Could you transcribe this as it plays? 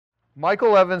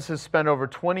Michael Evans has spent over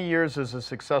 20 years as a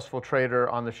successful trader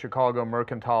on the Chicago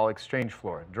Mercantile Exchange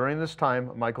floor. During this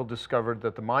time, Michael discovered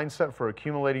that the mindset for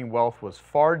accumulating wealth was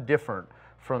far different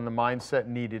from the mindset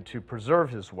needed to preserve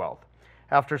his wealth.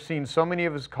 After seeing so many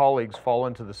of his colleagues fall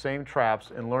into the same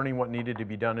traps and learning what needed to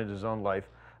be done in his own life,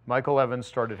 Michael Evans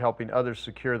started helping others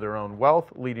secure their own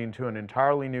wealth, leading to an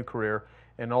entirely new career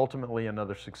and ultimately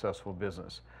another successful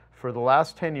business. For the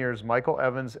last 10 years, Michael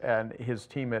Evans and his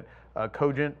team at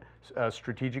Cogent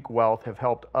Strategic Wealth have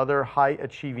helped other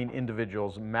high-achieving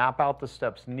individuals map out the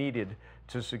steps needed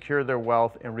to secure their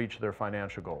wealth and reach their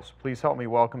financial goals. Please help me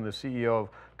welcome the CEO of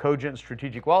Cogent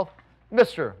Strategic Wealth,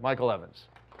 Mr. Michael Evans.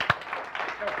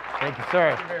 Thank you,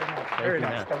 sir. Thank you very much. Thank Very you,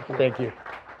 nice. man. Thank you. Thank you.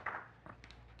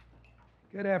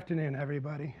 Good afternoon,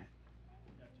 everybody.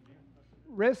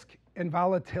 Risk and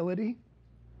volatility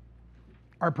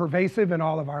are pervasive in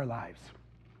all of our lives.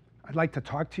 I'd like to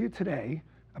talk to you today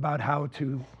about how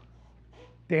to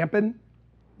dampen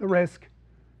the risk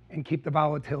and keep the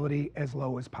volatility as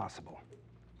low as possible.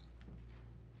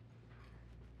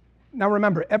 Now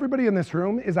remember, everybody in this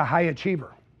room is a high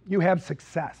achiever. You have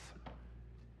success.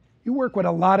 You work with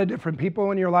a lot of different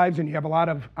people in your lives and you have a lot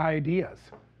of ideas.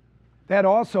 That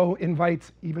also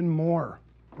invites even more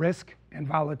risk and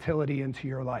volatility into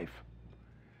your life.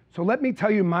 So let me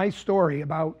tell you my story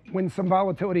about when some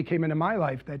volatility came into my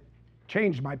life that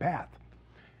changed my path.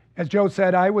 As Joe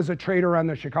said, I was a trader on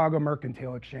the Chicago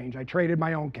Mercantile Exchange. I traded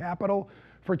my own capital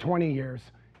for 20 years.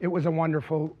 It was a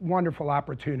wonderful, wonderful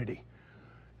opportunity.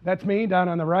 That's me down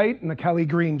on the right in the Kelly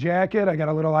green jacket. I got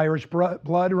a little Irish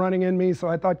blood running in me, so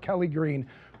I thought Kelly green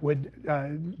would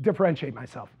differentiate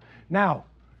myself. Now,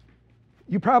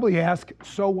 you probably ask,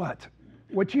 so what?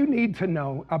 What you need to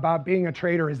know about being a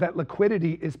trader is that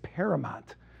liquidity is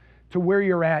paramount to where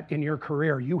you're at in your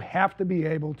career. You have to be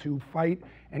able to fight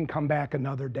and come back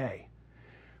another day.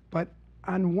 But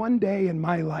on one day in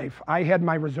my life, I had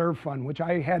my reserve fund, which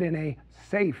I had in a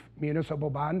safe municipal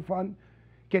bond fund,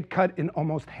 get cut in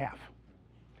almost half.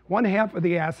 One half of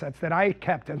the assets that I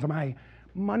kept as my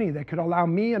money that could allow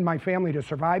me and my family to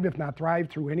survive, if not thrive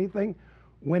through anything,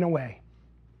 went away.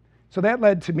 So that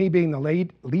led to me being the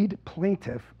lead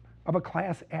plaintiff of a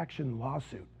class action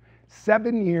lawsuit.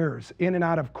 7 years in and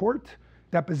out of court,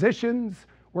 depositions,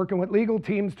 working with legal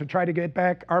teams to try to get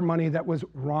back our money that was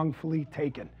wrongfully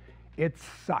taken. It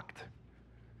sucked.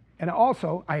 And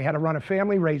also, I had to run a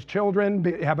family, raise children,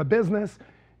 have a business.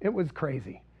 It was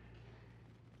crazy.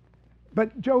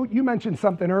 But Joe, you mentioned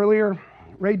something earlier,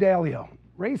 Ray Dalio.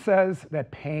 Ray says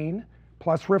that pain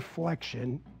plus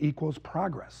reflection equals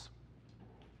progress.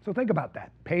 So think about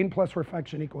that. Pain plus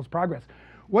reflection equals progress.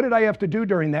 What did I have to do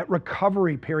during that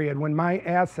recovery period when my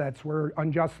assets were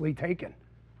unjustly taken?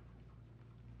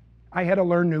 I had to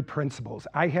learn new principles.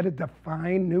 I had to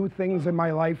define new things in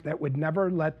my life that would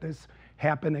never let this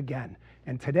happen again.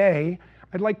 And today,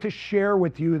 I'd like to share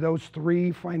with you those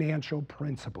 3 financial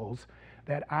principles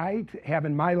that I have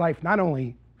in my life, not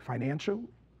only financial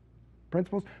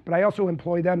principles, but I also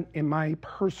employ them in my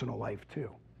personal life too.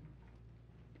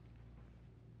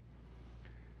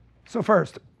 So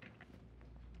first,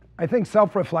 I think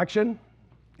self-reflection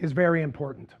is very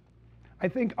important. I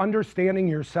think understanding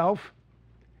yourself,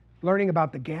 learning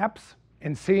about the gaps,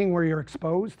 and seeing where you're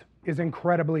exposed is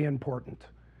incredibly important.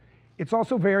 It's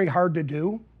also very hard to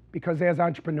do because as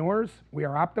entrepreneurs, we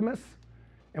are optimists,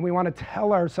 and we want to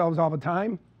tell ourselves all the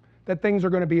time that things are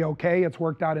going to be okay, it's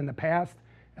worked out in the past,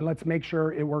 and let's make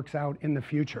sure it works out in the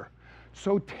future.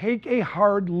 So take a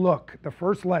hard look. The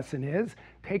first lesson is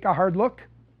take a hard look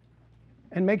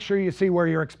and make sure you see where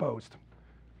you're exposed.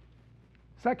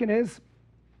 Second is,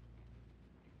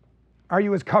 are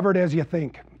you as covered as you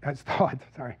think, as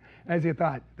you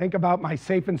thought? Think about my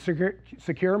safe and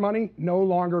secure money no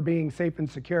longer being safe and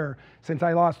secure since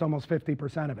I lost almost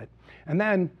 50% of it. And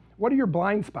then, what are your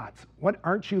blind spots? What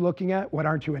aren't you looking at? What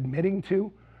aren't you admitting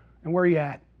to? And where are you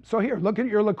at? So here, look at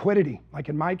your liquidity. Like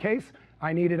in my case,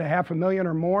 I needed $500,000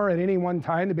 or more at any one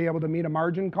time to be able to meet a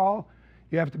margin call.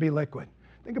 You have to be liquid.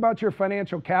 Think about your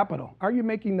financial capital. Are you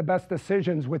making the best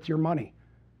decisions with your money?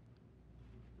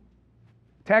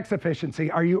 Tax efficiency.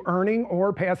 Are you earning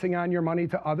or passing on your money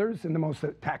to others in the most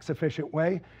tax efficient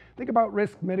way? Think about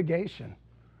risk mitigation.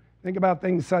 Think about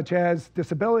things such as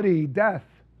disability, death.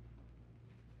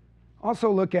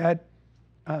 Also look at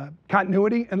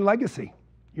continuity and legacy.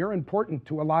 You're important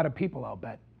to a lot of people, I'll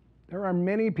bet. There are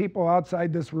many people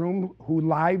outside this room whose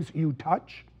lives you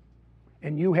touch,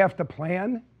 and you have to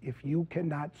plan if you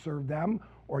cannot serve them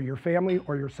or your family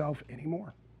or yourself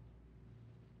anymore.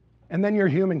 And then your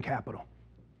human capital.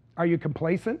 Are you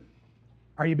complacent?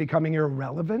 Are you becoming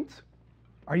irrelevant?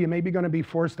 Are you maybe going to be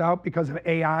forced out because of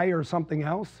AI or something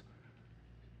else?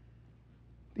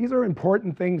 These are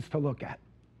important things to look at.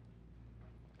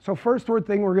 So first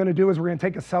thing we're going to do is we're going to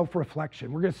take a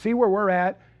self-reflection. We're going to see where we're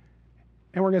at,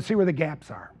 and we're going to see where the gaps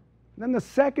are. And then the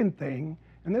second thing,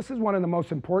 and this is one of the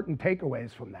most important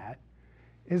takeaways from that,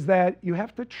 is that you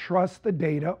have to trust the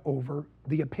data over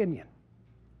the opinion.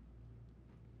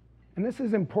 And this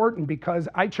is important because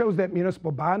I chose that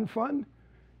municipal bond fund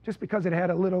just because it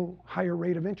had a little higher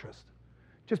rate of interest.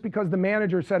 Just because the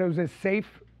manager said it was as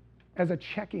safe as a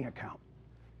checking account.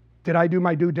 Did I do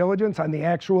my due diligence on the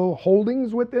actual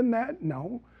holdings within that?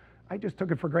 No. I just took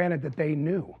it for granted that they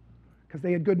knew because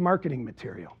they had good marketing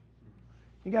material.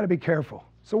 You got to be careful.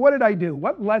 So what did I do?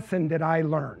 What lesson did I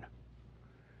learn?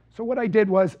 So what I did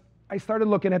was I started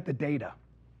looking at the data.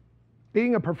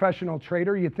 Being a professional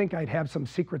trader, you'd think I'd have some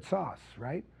secret sauce,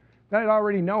 right? That I'd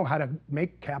already know how to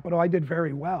make capital. I did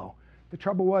very well. The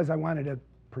trouble was I wanted to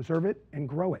preserve it and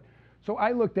grow it. So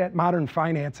I looked at modern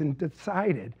finance and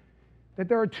decided that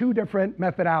there are two different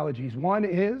methodologies. One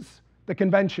is the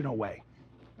conventional way.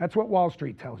 That's what Wall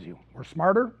Street tells you. We're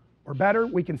smarter, we're better,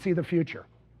 we can see the future.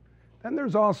 Then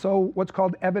there's also what's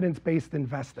called evidence-based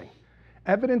investing.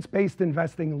 Evidence-based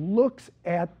investing looks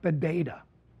at the data.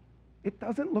 It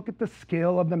doesn't look at the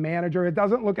skill of the manager. It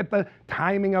doesn't look at the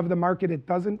timing of the market. It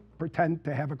doesn't pretend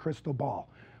to have a crystal ball.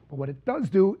 But what it does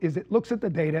do is it looks at the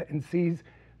data and sees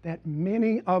that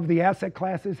many of the asset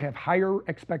classes have higher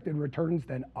expected returns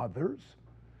than others.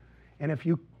 And if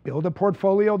you build a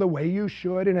portfolio the way you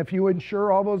should, and if you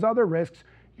insure all those other risks,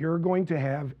 you're going to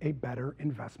have a better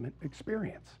investment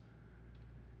experience.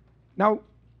 Now,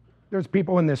 there's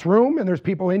people in this room and there's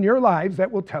people in your lives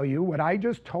that will tell you what I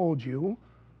just told you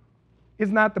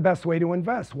is not the best way to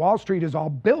invest. Wall Street is all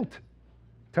built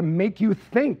to make you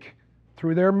think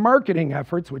through their marketing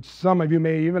efforts, which some of you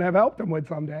may even have helped them with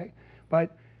someday,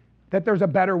 but that there's a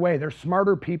better way. There's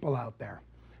smarter people out there.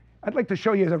 I'd like to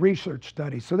show you a research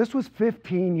study. So this was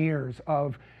 15 years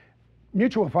of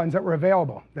mutual funds that were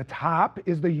available. The top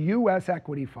is the US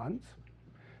equity funds.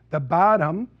 The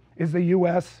bottom is the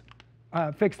US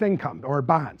fixed income or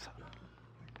bonds.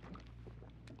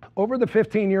 Over the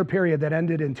 15-year period that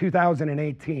ended in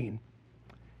 2018,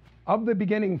 of the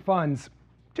beginning funds,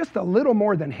 just a little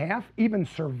more than half even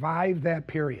survived that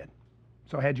period.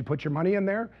 So had you put your money in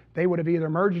there, they would have either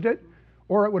merged it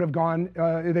or it would have gone,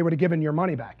 they would have given your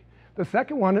money back. The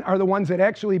second one are the ones that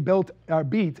actually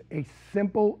beat a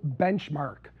simple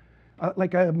benchmark,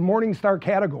 like a Morningstar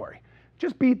category.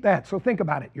 Just beat that. So think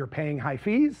about it. You're paying high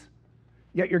fees,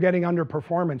 yet you're getting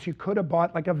underperformance. You could have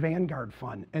bought like a Vanguard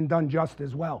fund and done just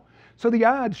as well. So the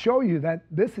odds show you that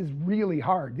this is really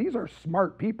hard. These are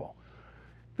smart people.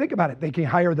 Think about it. They can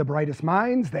hire the brightest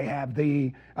minds. They have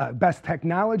the best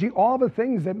technology, all the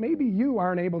things that maybe you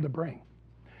aren't able to bring.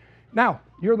 Now,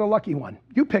 you're the lucky one.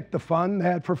 You picked the fund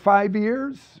that for 5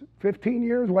 years, 15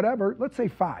 years, whatever, let's say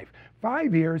 5.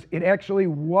 5 years, it actually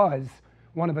was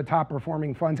one of the top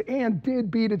performing funds and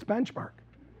did beat its benchmark.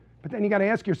 But then you got to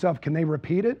ask yourself, can they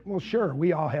repeat it? Well, sure,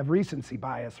 we all have recency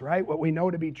bias, right? What we know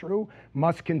to be true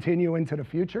must continue into the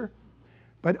future.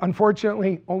 But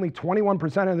unfortunately, only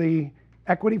 21% of the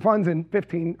equity funds and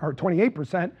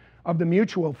 28% of the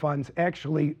mutual funds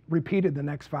actually repeated the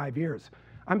next 5 years.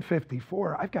 I'm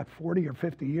 54. I've got 40 or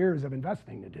 50 years of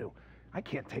investing to do. I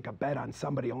can't take a bet on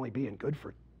somebody only being good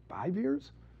for 5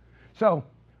 years. So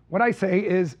what I say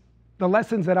is the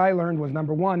lessons that I learned was,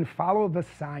 number one, follow the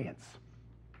science.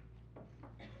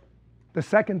 The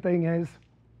second thing is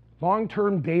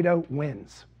long-term data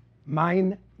wins.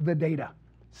 Mine the data.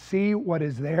 See what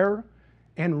is there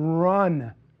and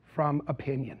run from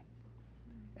opinion.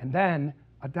 And then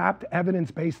adopt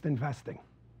evidence-based investing.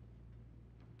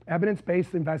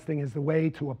 Evidence-based investing is the way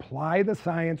to apply the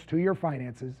science to your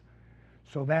finances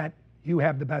so that you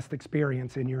have the best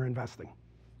experience in your investing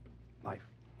life.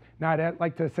 Now, I'd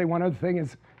like to say one other thing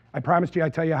is, I promised you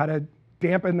I'd tell you how to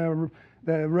dampen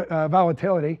the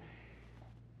volatility.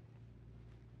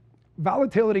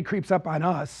 Volatility creeps up on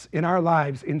us in our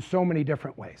lives in so many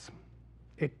different ways.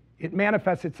 It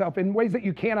manifests itself in ways that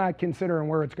you cannot consider and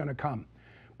where it's going to come.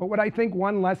 But what I think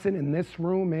one lesson in this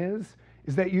room is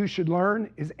that you should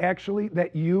learn is actually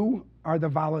that you are the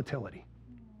volatility.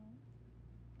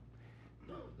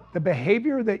 The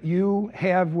behavior that you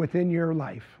have within your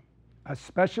life,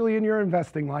 especially in your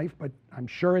investing life, but I'm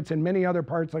sure it's in many other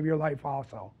parts of your life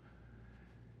also.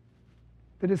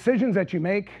 The decisions that you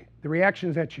make, the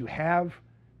reactions that you have,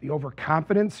 the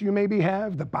overconfidence you maybe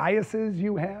have, the biases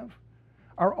you have,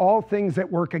 are all things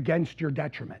that work against your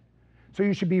detriment. So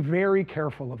you should be very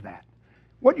careful of that.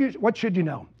 What should you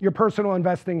know? Your personal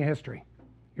investing history.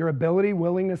 your ability,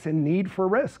 willingness, and need for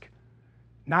risk.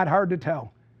 Not hard to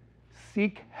tell.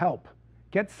 Seek help.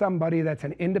 Get somebody that's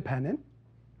an independent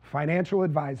financial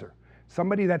advisor,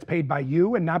 somebody that's paid by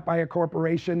you and not by a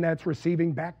corporation that's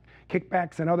receiving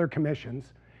kickbacks and other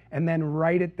commissions, and then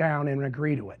write it down and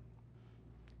agree to it.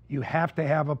 You have to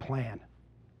have a plan.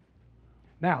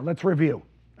 Now, let's review.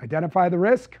 Identify the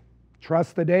risk,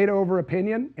 trust the data over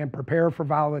opinion, and prepare for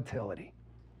volatility.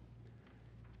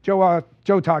 Joe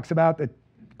talks about the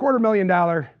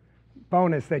 $250,000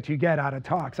 bonus that you get out of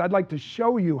talks. I'd like to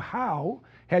show you how,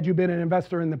 had you been an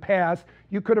investor in the past,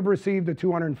 you could have received a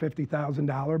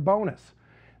 $250,000 bonus.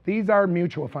 These are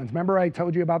mutual funds. Remember I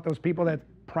told you about those people that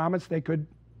promised they could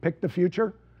pick the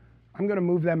future? I'm going to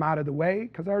move them out of the way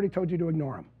because I already told you to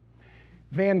ignore them.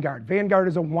 Vanguard. Vanguard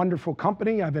is a wonderful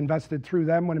company. I've invested through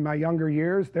them in my younger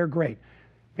years. They're great.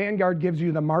 Vanguard gives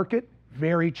you the market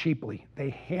very cheaply. They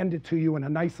hand it to you in a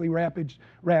nicely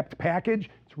wrapped package.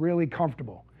 It's really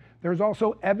comfortable. There's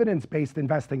also evidence-based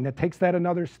investing that takes that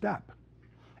another step.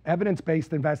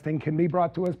 Evidence-based investing can be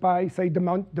brought to us by, say,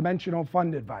 dimensional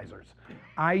fund advisors.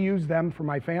 I use them for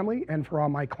my family and for all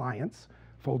my clients,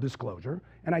 full disclosure,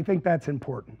 and I think that's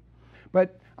important.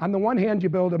 But on the one hand, you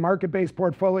build a market-based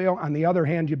portfolio. On the other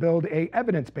hand, you build a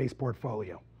evidence-based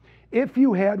portfolio. If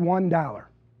you had $1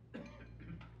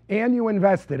 and you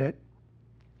invested it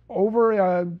over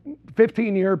a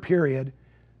 15-year period,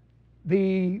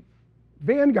 the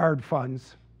Vanguard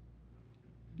funds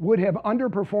would have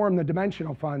underperformed the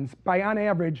dimensional funds by, on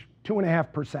average,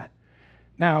 2.5%.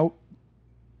 Now,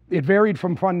 it varied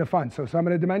from fund to fund. So some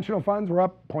of the dimensional funds were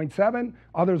up 0.7,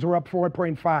 others were up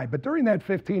 4.5. But during that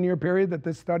 15-year period that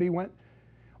this study went,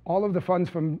 all of the funds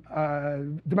from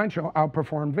dimensional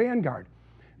outperformed Vanguard.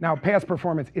 Now, past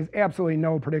performance is absolutely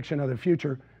no prediction of the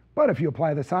future, but if you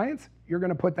apply the science, you're going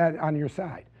to put that on your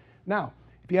side. Now,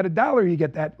 if you had $1, you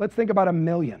get that. Let's think about $1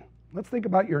 million. Let's think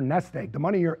about your nest egg, the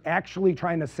money you're actually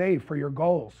trying to save for your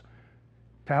goals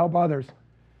to help others.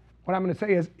 What I'm going to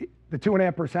say is the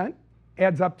 2.5%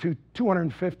 adds up to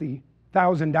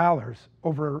 $250,000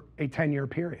 over a 10-year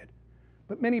period.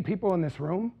 But many people in this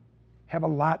room have a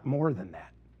lot more than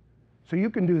that. So you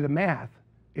can do the math.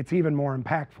 It's even more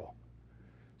impactful.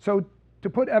 So to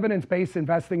put evidence-based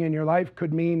investing in your life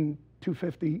could mean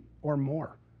 $250,000 or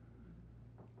more.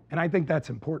 And I think that's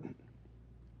important.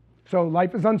 So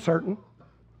life is uncertain.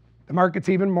 The market's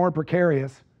even more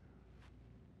precarious.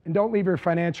 And don't leave your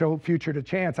financial future to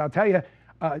chance. I'll tell you,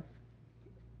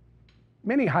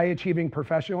 many high-achieving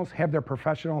professionals have their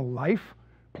professional life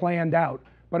planned out,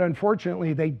 but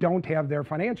unfortunately, they don't have their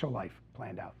financial life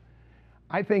planned out.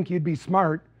 I think you'd be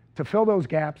smart to fill those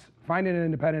gaps, find an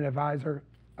independent advisor,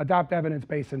 adopt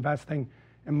evidence-based investing,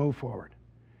 and move forward.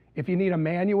 If you need a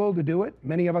manual to do it,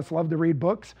 many of us love to read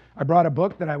books. I brought a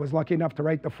book that I was lucky enough to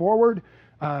write the foreword.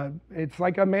 It's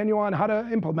like a manual on how to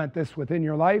implement this within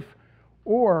your life.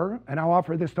 Or, and I'll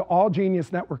offer this to all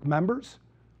Genius Network members,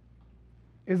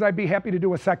 is I'd be happy to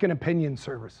do a second opinion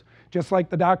service. Just like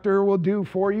the doctor will do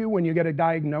for you when you get a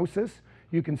diagnosis,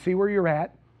 you can see where you're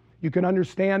at. You can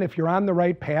understand if you're on the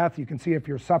right path. You can see if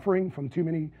you're suffering from too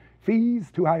many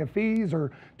fees, too high of fees,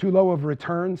 or too low of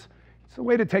returns. It's a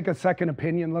way to take a second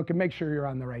opinion look and make sure you're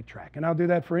on the right track. And I'll do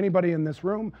that for anybody in this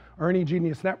room or any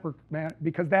Genius Network,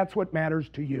 because that's what matters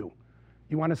to you.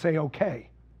 You want to say, okay,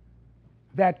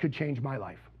 that could change my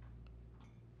life.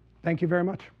 Thank you very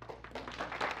much.